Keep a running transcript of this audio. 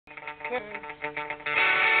Yep.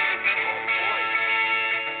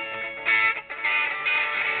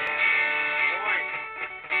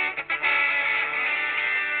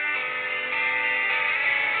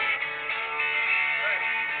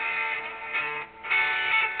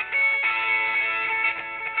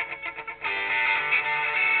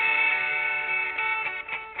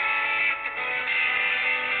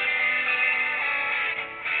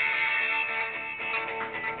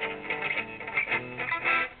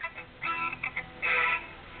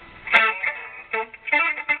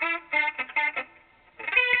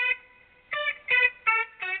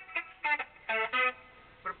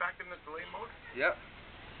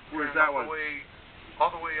 Where's that one?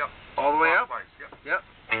 All the way up. All the way up? Yep. Yep.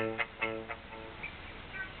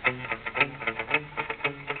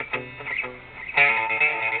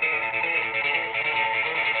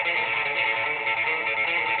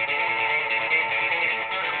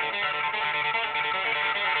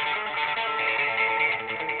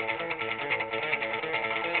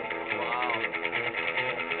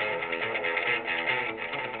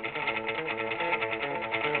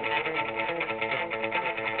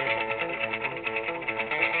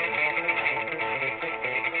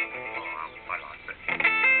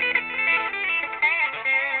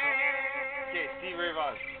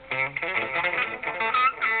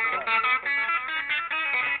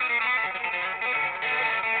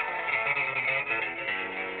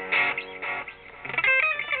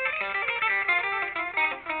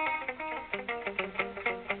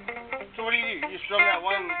 So what do? You strum that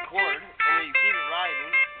one chord and then you keep it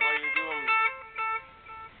riding while you're doing.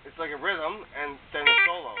 It's like a rhythm and then a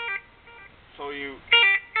solo. So you.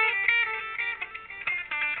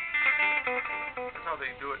 That's how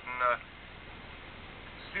they do it. And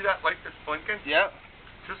see that light that's blinking? Yeah.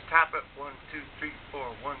 Just tap it. 1, 2, 3, 4.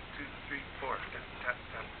 1, 2, 3, 4. Tap, tap,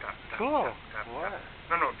 tap, tap, tap. Cool. Tap, tap, What? tap.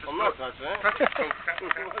 No, just I'm not touching it. touch it. Go tap, tap,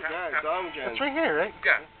 tap, tap, tap. It's right here, right?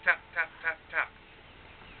 Yeah. Tap, tap, tap, tap.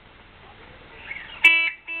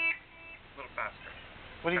 A little faster.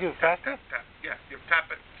 What do you do? Tap, Faster? tap, tap. Yeah. You tap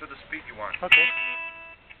it to the speed you want. Okay.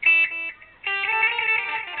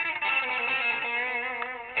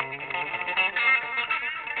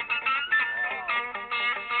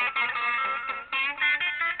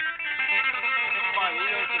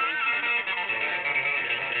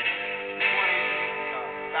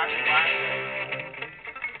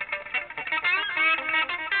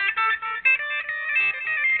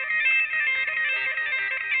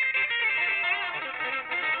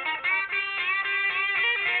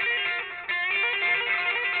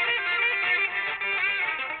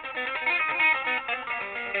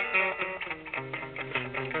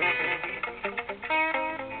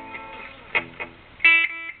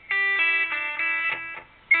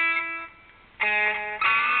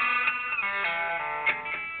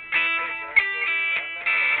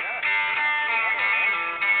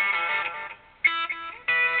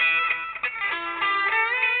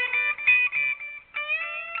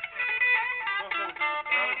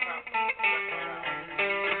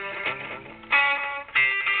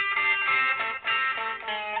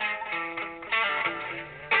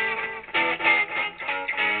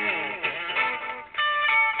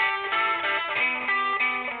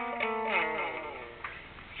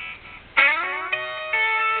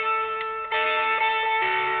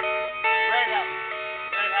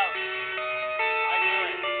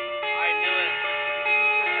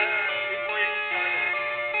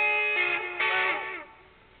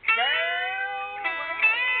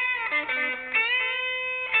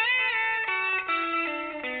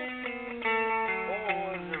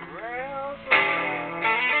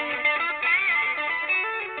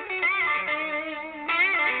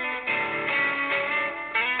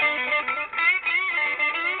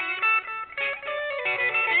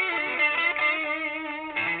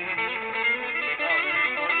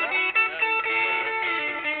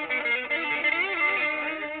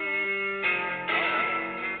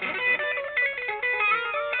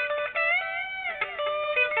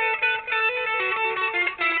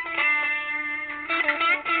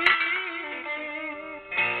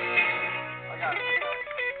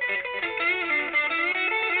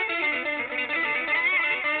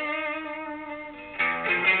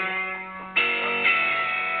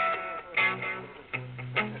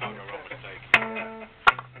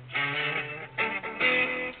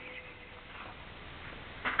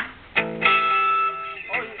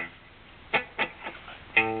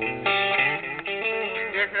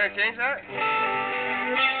 Can I change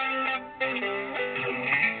that?